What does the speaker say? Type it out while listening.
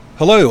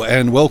Hello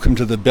and welcome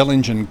to the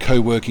Bellingen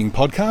Co-working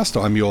Podcast.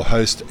 I'm your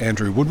host,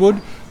 Andrew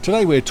Woodward.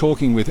 Today we're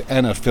talking with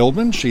Anna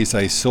Feldman. She's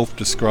a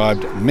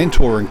self-described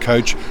mentor and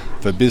coach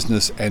for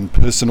business and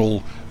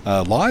personal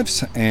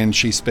lives, and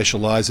she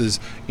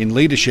specialises in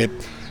leadership.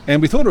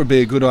 And we thought it would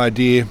be a good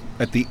idea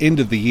at the end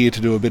of the year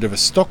to do a bit of a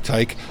stock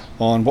take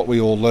on what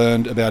we all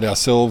learned about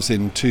ourselves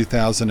in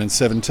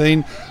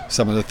 2017,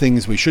 some of the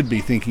things we should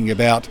be thinking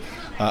about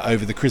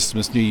over the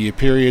Christmas New Year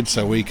period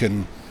so we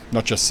can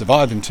not just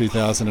survive in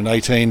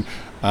 2018,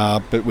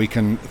 but we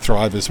can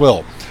thrive as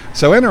well.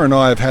 So Anna and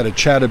I have had a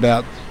chat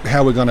about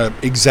how we're going to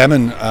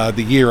examine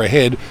the year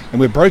ahead,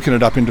 and we've broken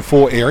it up into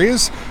 4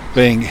 areas,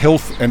 being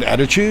health and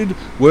attitude,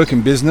 work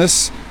and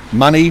business,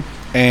 money,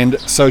 and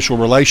social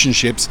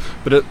relationships,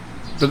 but at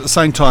the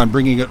same time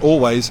bringing it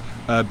always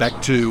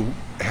back to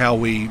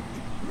how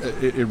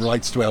it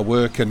relates to our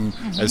work and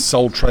as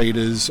sole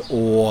traders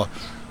or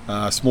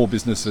small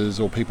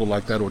businesses or people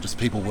like that, or just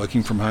people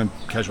working from home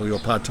casually or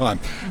part-time.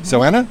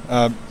 So Anna,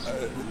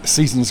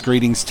 season's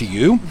greetings to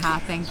you.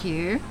 Thank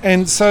you.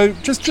 And so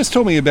just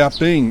tell me about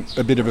being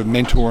a bit of a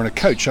mentor and a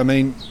coach. I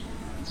mean,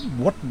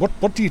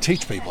 what do you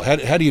teach people? How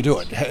do you do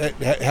it?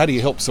 How do you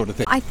help, sort of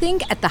thing? I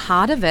think at the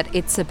heart of it,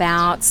 it's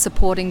about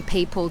supporting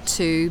people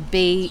to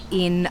be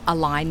in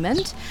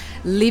alignment,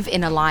 live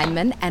in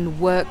alignment and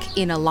work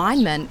in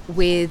alignment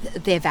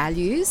with their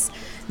values,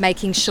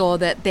 making sure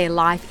that their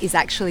life is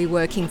actually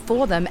working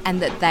for them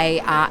and that they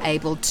are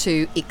able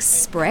to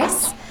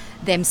express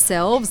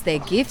themselves, their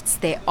gifts,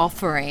 their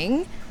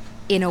offering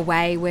in a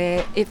way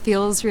where it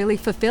feels really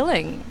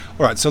fulfilling.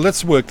 All right, so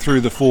let's work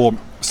through the 4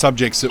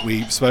 subjects that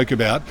we spoke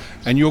about,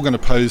 and you're going to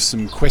pose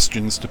some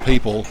questions to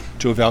people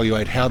to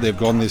evaluate how they've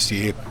gone this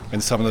year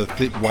and some of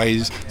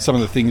the some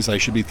of the things they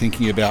should be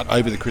thinking about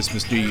over the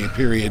Christmas New Year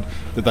period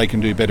that they can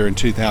do better in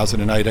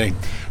 2018.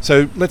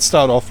 So let's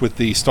start off with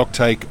the stock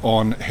take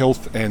on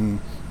health and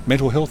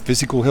mental health,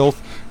 physical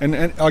health, and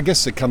I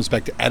guess it comes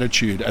back to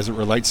attitude as it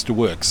relates to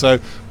work. So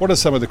what are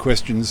some of the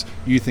questions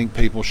you think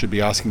people should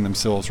be asking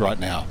themselves right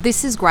now?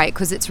 This is great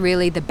because it's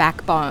really the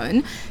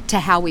backbone to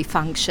how we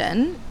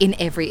function in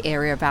every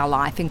area of our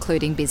life,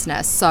 including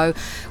business. So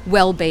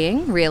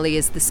well-being really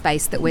is the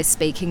space that we're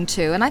speaking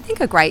to. And I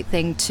think a great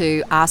thing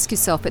to ask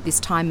yourself at this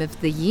time of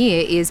the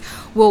year is,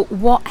 well,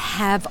 what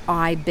have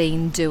I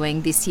been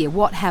doing this year?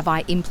 What have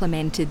I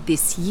implemented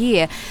this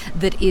year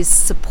that is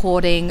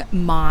supporting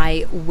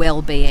my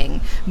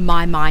well-being,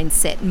 my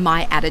mindset,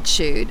 my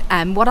attitude?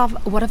 And what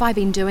have I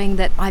been doing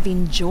that I've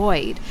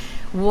enjoyed?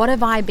 What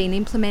have I been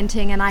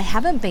implementing and I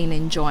haven't been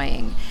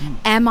enjoying?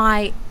 Am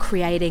I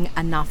creating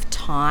enough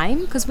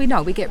time? Because we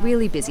know we get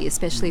really busy,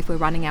 especially if we're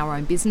running our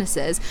own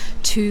businesses,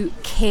 to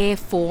care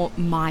for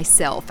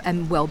myself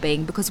and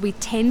well-being, because we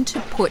tend to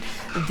put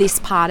this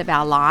part of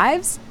our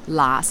lives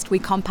last. We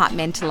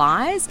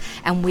compartmentalize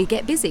and we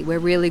get busy. We're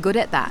really good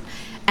at that.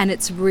 And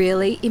it's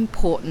really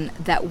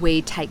important that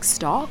we take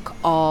stock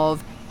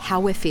of how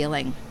we're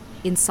feeling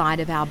inside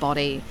of our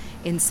body,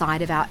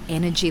 inside of our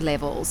energy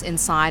levels,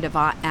 inside of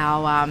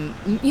our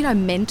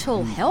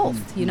mental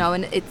health,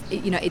 and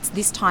it's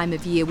this time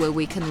of year where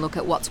we can look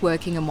at what's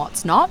working and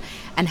what's not,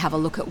 and have a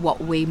look at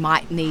what we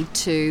might need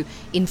to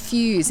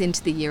infuse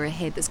into the year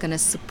ahead that's going to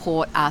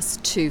support us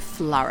to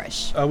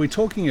flourish. Are we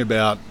talking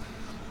about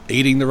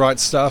eating the right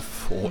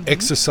stuff, or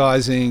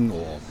exercising,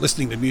 or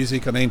listening to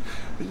music? I mean,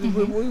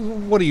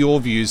 what are your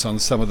views on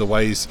some of the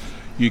ways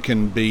you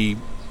can be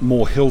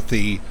more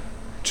healthy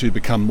to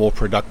become more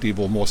productive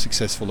or more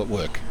successful at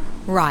work?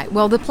 Right.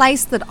 Well, the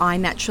place that I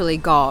naturally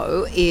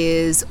go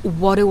is,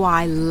 what do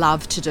I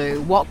love to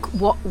do?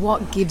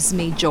 What gives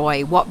me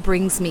joy? What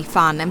brings me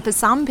fun? And for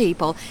some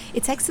people,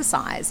 it's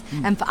exercise.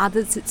 And for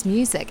others, it's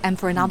music. And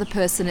for another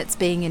person, it's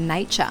being in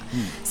nature.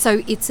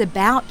 So it's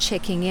about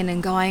checking in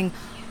and going,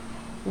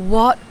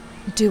 what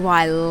do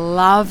I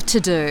love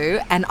to do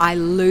and I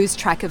lose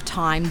track of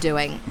time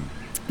doing?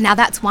 Now,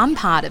 that's one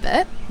part of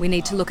it. We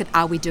need to look at,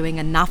 are we doing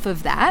enough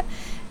of that?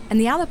 And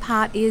the other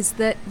part is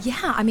that,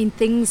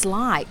 things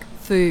like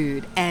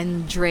food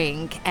and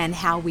drink and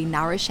how we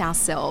nourish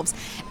ourselves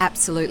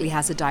absolutely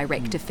has a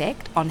direct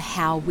effect on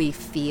how we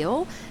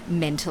feel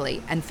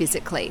mentally and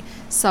physically.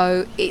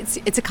 So it's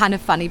a kind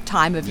of funny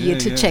time of year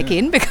to check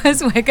in,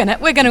 because we're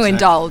gonna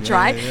indulge,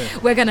 right?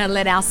 We're gonna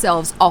let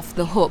ourselves off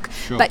the hook.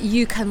 Sure. But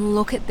you can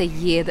look at the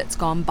year that's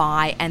gone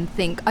by and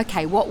think,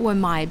 okay, what were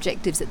my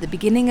objectives at the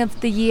beginning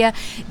of the year?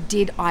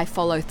 Did I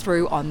follow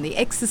through on the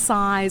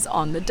exercise,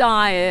 on the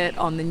diet,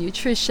 on the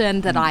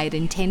nutrition that I had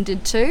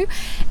intended to?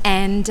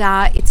 And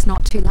it's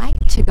not too late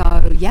to go,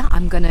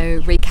 I'm going to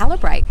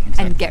recalibrate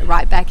and get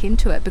right back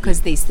into it,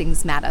 because these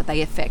things matter.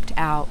 They affect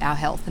our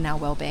health and our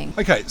well-being.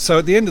 Okay, so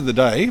at the end of the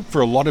day,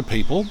 for a lot of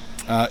people,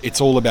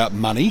 it's all about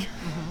money.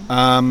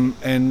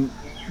 And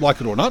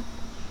like it or not,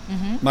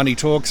 money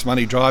talks,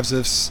 money drives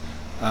us.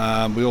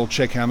 We all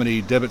check how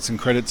many debits and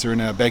credits are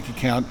in our bank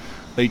account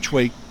each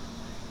week,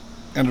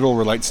 and it all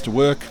relates to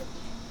work.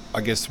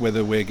 I guess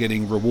whether we're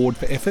getting reward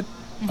for effort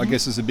I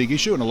guess, is a big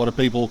issue, and a lot of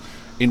people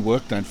in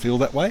work don't feel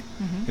that way.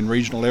 In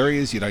regional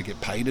areas, you don't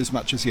get paid as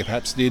much as you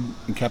perhaps did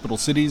in capital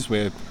cities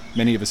where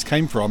many of us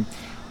came from.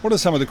 What are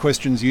some of the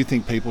questions you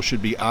think people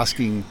should be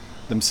asking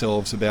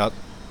themselves about,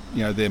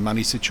 their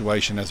money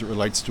situation as it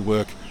relates to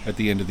work at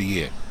the end of the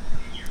year?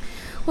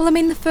 Well, I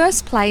mean, the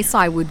first place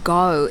I would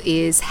go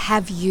is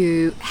have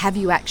you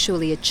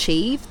actually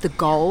achieved the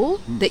goal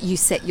that you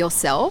set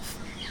yourself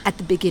at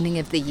the beginning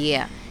of the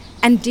year?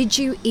 And did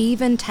you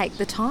even take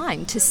the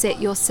time to set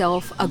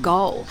yourself a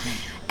goal?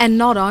 And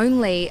not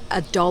only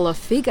a dollar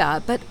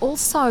figure, but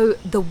also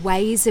the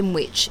ways in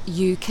which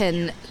you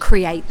can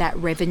create that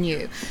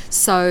revenue.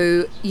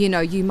 So,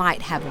 you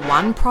might have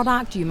one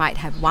product, you might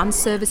have one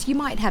service, you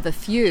might have a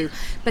few,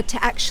 but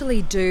to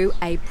actually do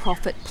a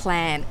profit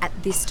plan at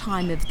this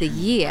time of the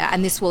year,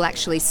 and this will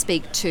actually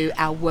speak to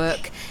our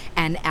work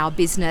and our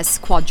business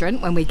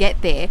quadrant when we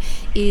get there,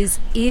 is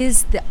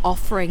the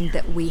offering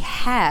that we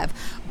have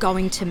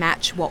going to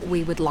match what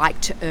we would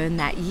like to earn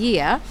that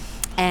year?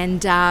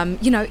 And,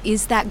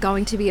 is that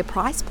going to be a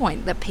price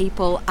point that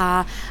people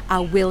are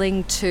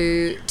willing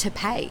to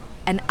pay?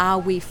 And are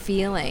we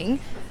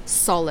feeling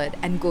solid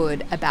and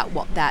good about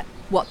what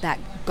that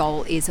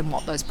goal is and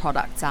what those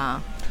products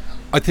are?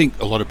 I think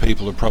a lot of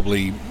people are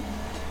probably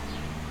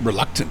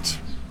reluctant,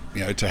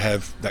 to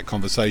have that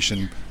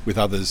conversation with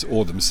others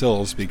or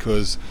themselves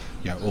because,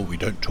 we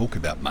don't talk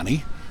about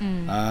money.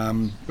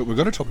 But we've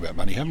got to talk about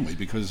money, haven't we?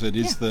 Because it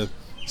is the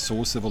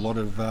source of a lot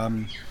of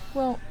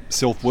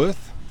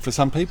self-worth for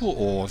some people,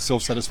 or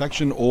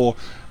self-satisfaction, or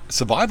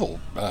survival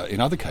in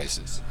other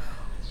cases.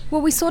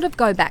 Well, we sort of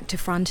go back to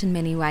front in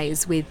many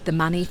ways with the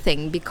money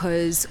thing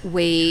because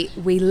we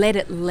let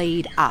it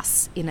lead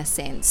us in a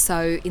sense.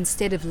 So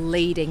instead of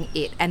leading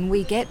it, and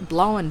we get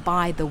blown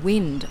by the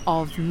wind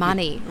of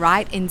money,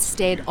 right?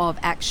 Instead of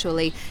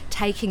actually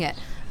taking it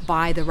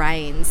by the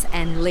reins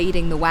and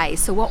leading the way.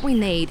 So what we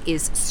need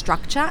is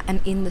structure, and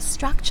in the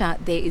structure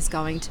there is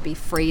going to be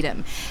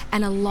freedom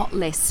and a lot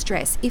less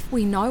stress. If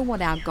we know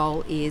what our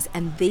goal is,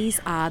 and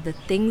these are the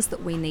things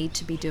that we need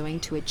to be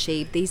doing to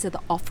achieve, these are the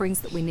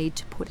offerings that we need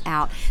to put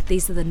out,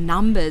 these are the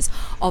numbers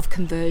of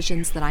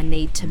conversions that I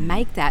need to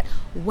make that,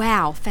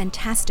 wow,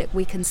 fantastic.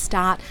 We can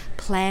start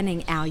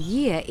planning our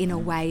year in a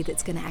way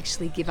that's going to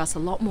actually give us a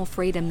lot more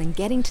freedom than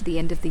getting to the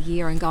end of the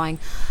year and going,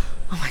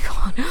 oh my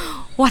God,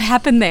 what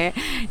happened there?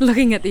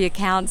 Looking at the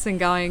accounts and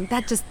going,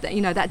 that just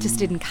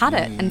didn't cut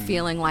it, and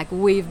feeling like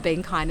we've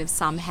been kind of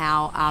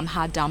somehow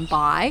hard done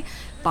by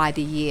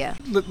the year.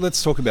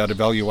 Let's talk about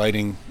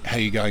evaluating how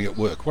you're going at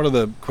work. What are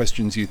the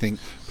questions you think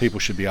people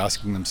should be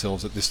asking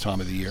themselves at this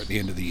time of the year, at the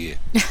end of the year?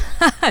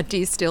 Do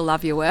you still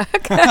love your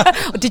work?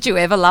 Or did you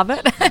ever love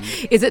it?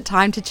 Is it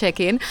time to check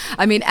in?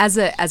 I mean, as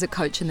a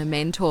coach and a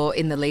mentor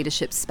in the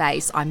leadership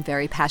space, I'm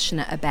very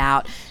passionate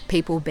about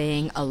people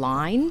being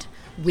aligned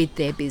with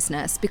their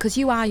business, because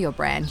you are your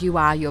brand, you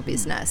are your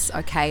business,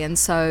 okay? And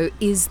so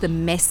is the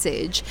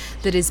message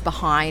that is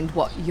behind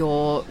what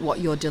you're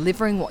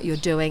delivering, what you're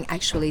doing,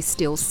 actually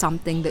still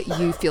something that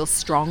you feel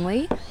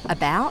strongly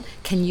about?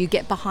 Can you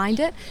get behind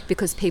it?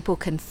 Because people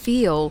can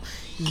feel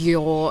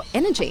your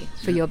energy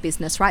for your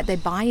business, right? They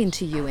buy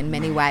into you in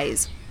many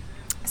ways.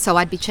 So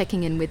I'd be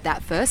checking in with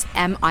that first.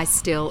 Am I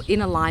still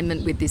in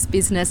alignment with this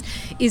business?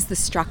 Is the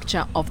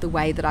structure of the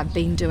way that I've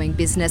been doing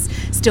business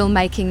still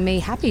making me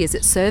happy? Is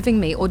it serving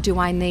me? Or do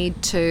I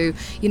need to,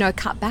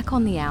 cut back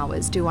on the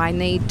hours? Do I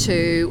need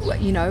to,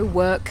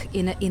 work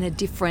in a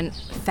different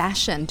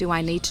fashion? Do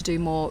I need to do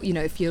more,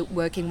 if you're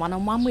working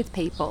one-on-one with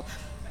people,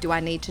 do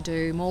I need to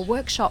do more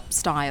workshop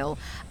style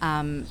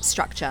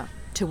structure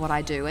to what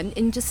I do?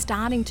 And just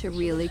starting to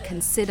really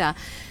consider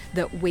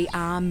that we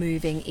are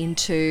moving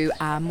into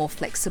more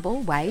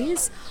flexible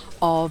ways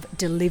of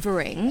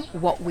delivering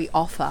what we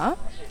offer.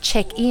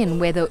 Check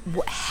in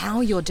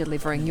how you're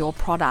delivering your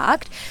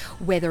product,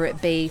 whether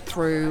it be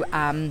through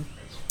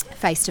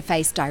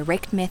face-to-face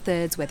direct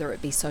methods, whether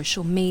it be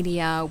social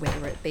media,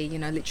 whether it be,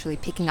 literally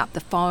picking up the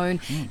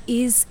phone.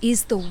 Is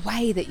the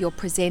way that you're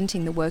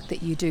presenting the work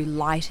that you do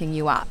lighting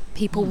you up?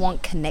 People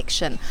want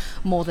connection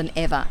more than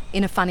ever,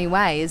 in a funny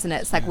way, isn't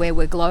it? It's like where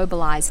we're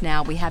globalized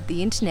now, we have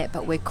the internet,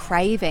 but we're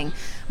craving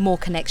more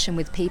connection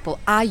with people.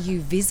 Are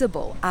you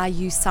visible? Are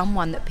you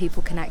someone that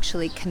people can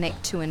actually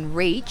connect to and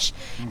reach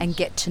and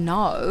get to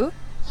know?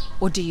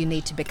 Or do you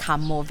need to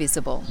become more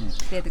visible?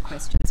 They're the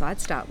questions I'd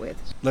start with.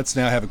 Let's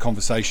now have a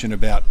conversation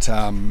about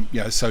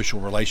social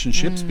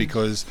relationships,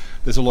 because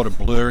there's a lot of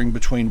blurring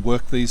between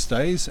work these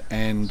days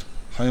and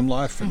home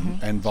life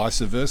and vice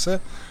versa.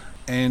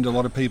 And a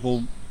lot of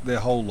people, their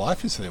whole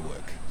life is their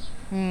work.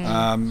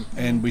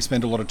 And we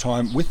spend a lot of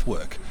time with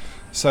work.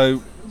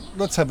 So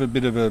let's have a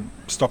bit of a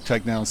stock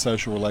take now on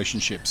social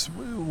relationships.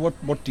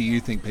 What do you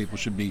think people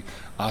should be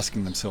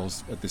asking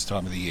themselves at this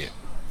time of the year?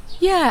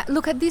 Yeah,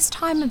 look, at this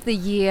time of the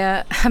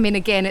year, I mean,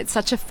 again, it's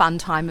such a fun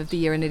time of the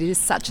year, and it is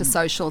such a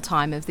social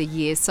time of the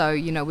year. So,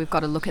 we've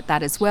got to look at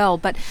that as well.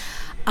 But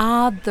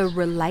are the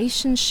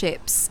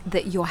relationships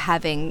that you're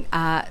having,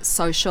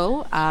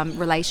 social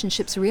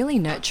relationships, really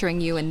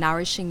nurturing you and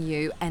nourishing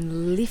you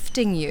and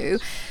lifting you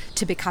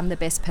to become the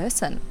best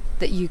person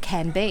that you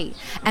can be.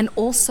 And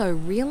also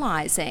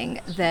realizing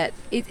that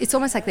it's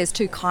almost like there's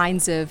two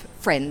kinds of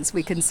friends,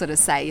 we can sort of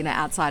say,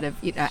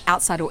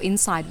 outside or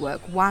inside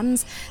work.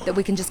 Ones that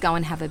we can just go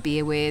and have a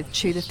beer with,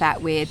 chew the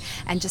fat with,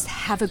 and just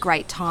have a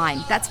great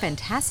time. That's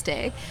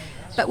fantastic.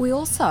 But we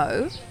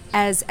also,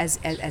 as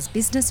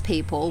business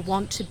people,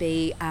 want to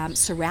be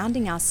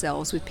surrounding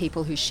ourselves with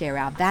people who share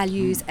our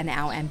values and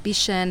our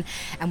ambition,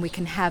 and we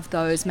can have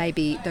those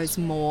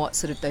more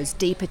sort of those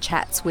deeper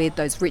chats with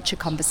those richer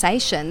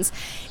conversations.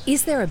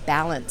 Is there a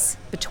balance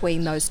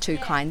between those two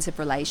kinds of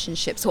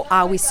relationships, or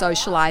are we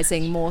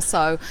socializing more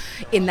so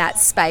in that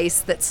space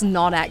that's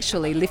not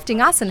actually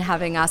lifting us and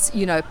having us,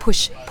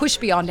 push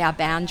beyond our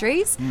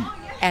boundaries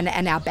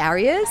and our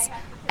barriers?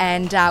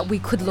 And we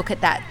could look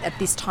at that at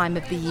this time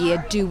of the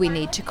year. Do we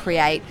need to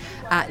create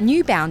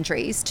new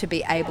boundaries to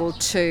be able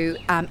to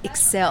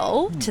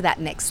excel to that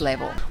next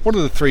level? What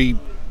are the three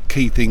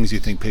key things you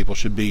think people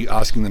should be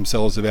asking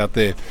themselves about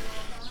their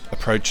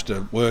approach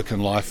to work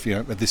and life,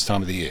 at this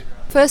time of the year?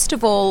 First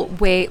of all,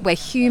 we're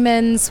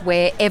humans.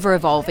 We're ever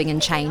evolving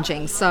and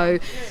changing. So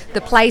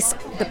the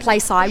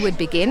place I would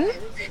begin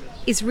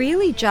is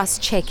really just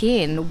check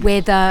in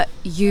whether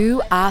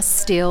you are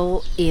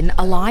still in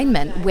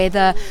alignment,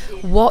 whether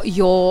what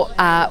you're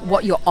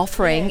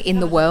offering in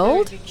the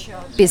world,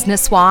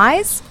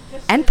 business-wise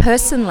and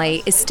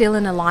personally, is still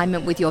in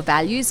alignment with your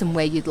values and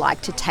where you'd like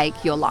to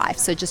take your life.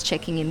 So just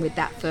checking in with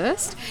that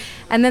first.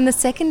 And then the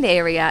second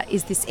area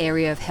is this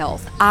area of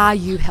health. Are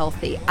you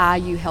healthy? Are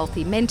you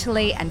healthy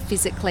mentally and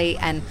physically?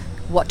 And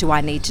what do I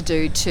need to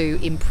do to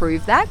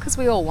improve that? Because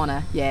we all want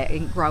to,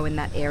 grow in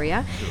that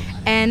area.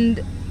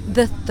 And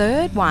the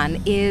third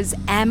one is,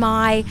 am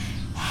I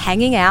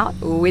hanging out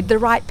with the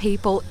right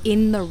people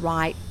in the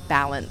right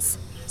balance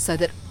so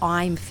that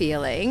I'm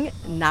feeling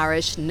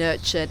nourished,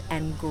 nurtured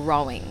and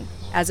growing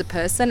as a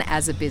person,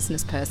 as a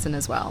business person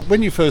as well.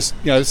 When you first,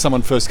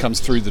 someone first comes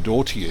through the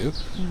door to you,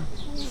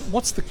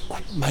 what's the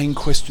main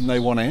question they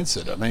want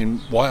answered? I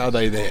mean, why are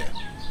they there?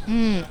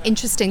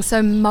 Interesting.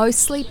 So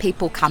mostly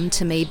people come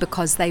to me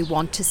because they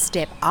want to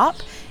step up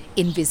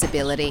in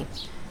visibility.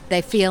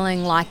 They're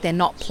feeling like they're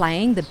not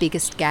playing the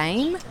biggest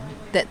game,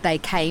 that they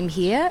came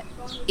here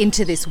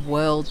into this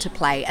world to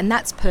play. And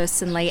that's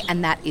personally,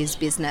 and that is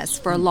business.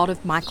 For a lot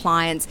of my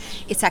clients,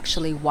 it's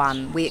actually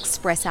one. We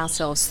express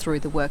ourselves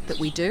through the work that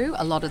we do.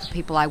 A lot of the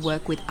people I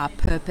work with are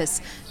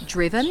purpose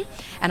driven,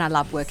 and I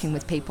love working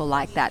with people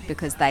like that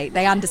because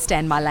they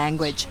understand my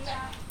language.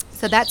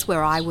 So that's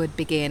where I would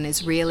begin,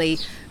 is really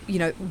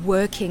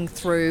working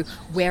through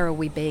where are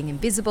we being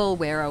invisible,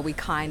 where are we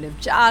kind of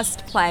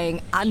just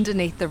playing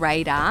underneath the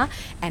radar,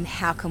 and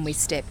how can we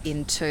step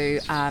into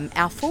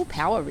our full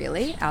power,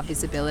 really, our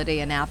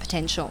visibility and our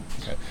potential.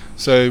 Okay.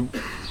 So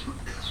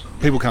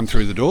people come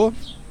through the door,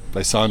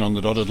 they sign on the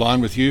dotted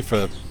line with you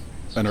for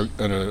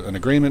an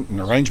agreement,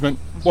 an arrangement.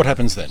 What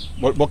happens then?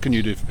 What can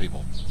you do for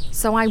people?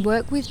 So I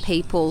work with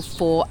people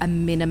for a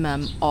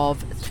minimum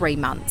of 3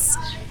 months.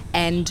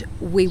 And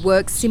we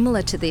work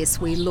similar to this.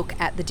 We look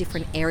at the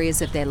different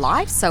areas of their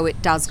life, so it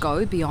does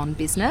go beyond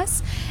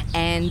business.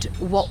 And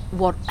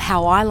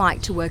how I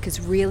like to work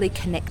is really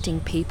connecting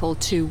people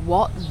to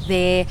what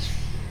their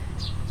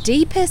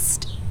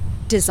deepest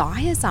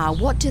desires are.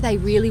 What do they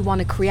really want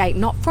to create?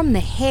 Not from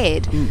the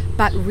head,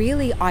 but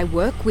really I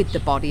work with the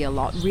body a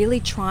lot, really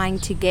trying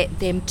to get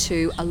them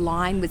to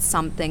align with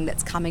something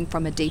that's coming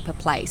from a deeper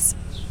place.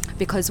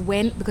 Because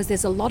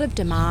there's a lot of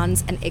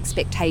demands and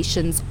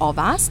expectations of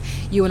us.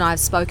 You and I have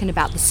spoken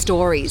about the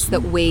stories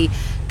that we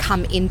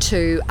come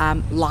into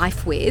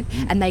life with,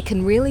 and they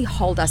can really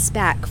hold us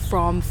back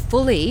from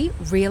fully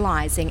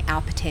realizing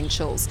our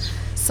potentials.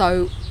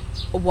 So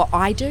what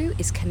I do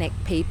is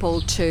connect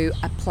people to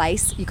a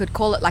place, you could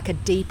call it like a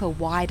deeper,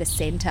 wider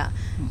center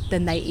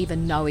than they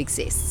even know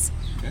exists.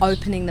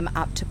 Opening them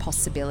up to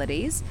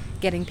possibilities,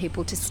 getting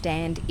people to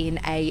stand in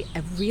a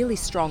really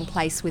strong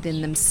place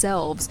within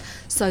themselves,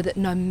 so that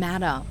no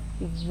matter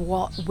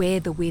where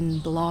the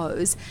wind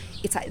blows,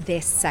 it's like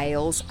their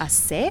sails are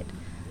set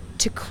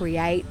to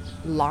create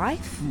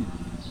life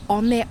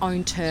on their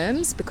own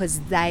terms, because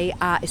they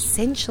are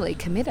essentially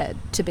committed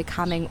to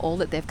becoming all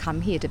that they've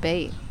come here to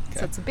be. Okay.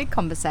 So it's a big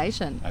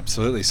conversation.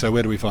 Absolutely. So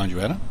where do we find you,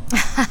 Anna?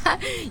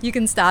 You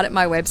can start at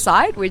my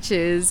website, which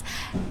is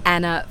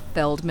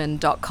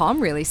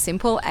annafeldman.com. Really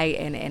simple,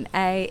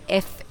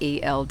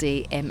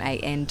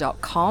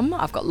 ANNAFELDMAN.com.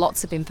 I've got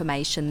lots of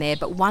information there,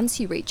 but once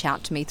you reach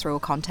out to me through a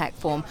contact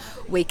form,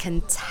 we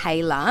can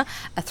tailor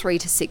a 3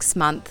 to 6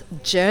 month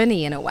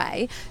journey in a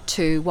way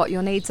to what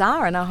your needs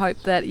are. And I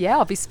hope that,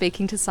 I'll be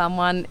speaking to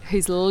someone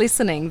who's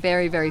listening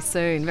very, very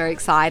soon. Very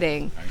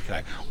exciting.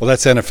 Okay. Well,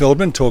 that's Anna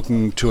Feldman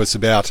talking to us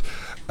about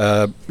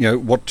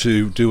what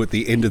to do at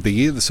the end of the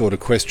year, the sort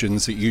of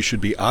questions that you should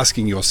be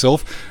asking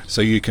yourself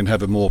so you can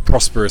have a more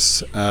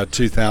prosperous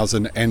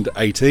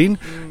 2018.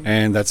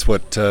 And that's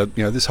what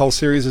this whole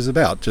series is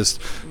about, just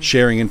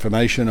sharing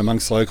information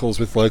amongst locals,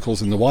 with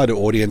locals and the wider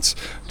audience,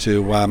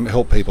 to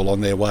help people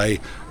on their way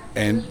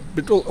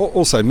but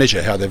also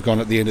measure how they've gone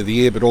at the end of the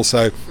year, but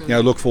also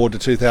look forward to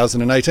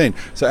 2018.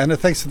 So Anna,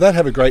 thanks for that.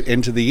 Have a great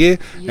end to the year,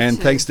 and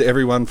thanks to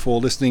everyone for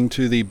listening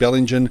to the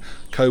Bellingen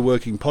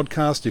Co-working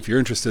Podcast. If you're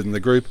interested in the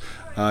group,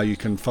 you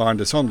can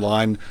find us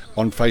online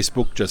on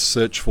Facebook. Just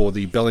search for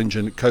the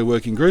Bellingen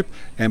Co-working Group,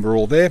 and we're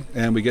all there,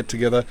 and we get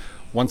together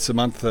once a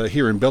month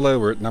here in Bella.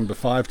 We're at number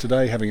 5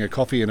 today, having a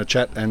coffee and a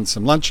chat and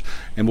some lunch,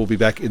 and we'll be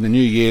back in the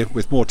new year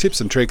with more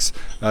tips and tricks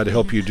to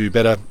help you do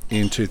better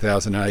in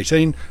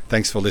 2018.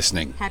 Thanks for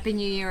listening. Happy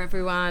New Year,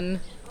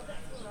 everyone.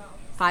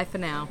 Bye for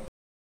now.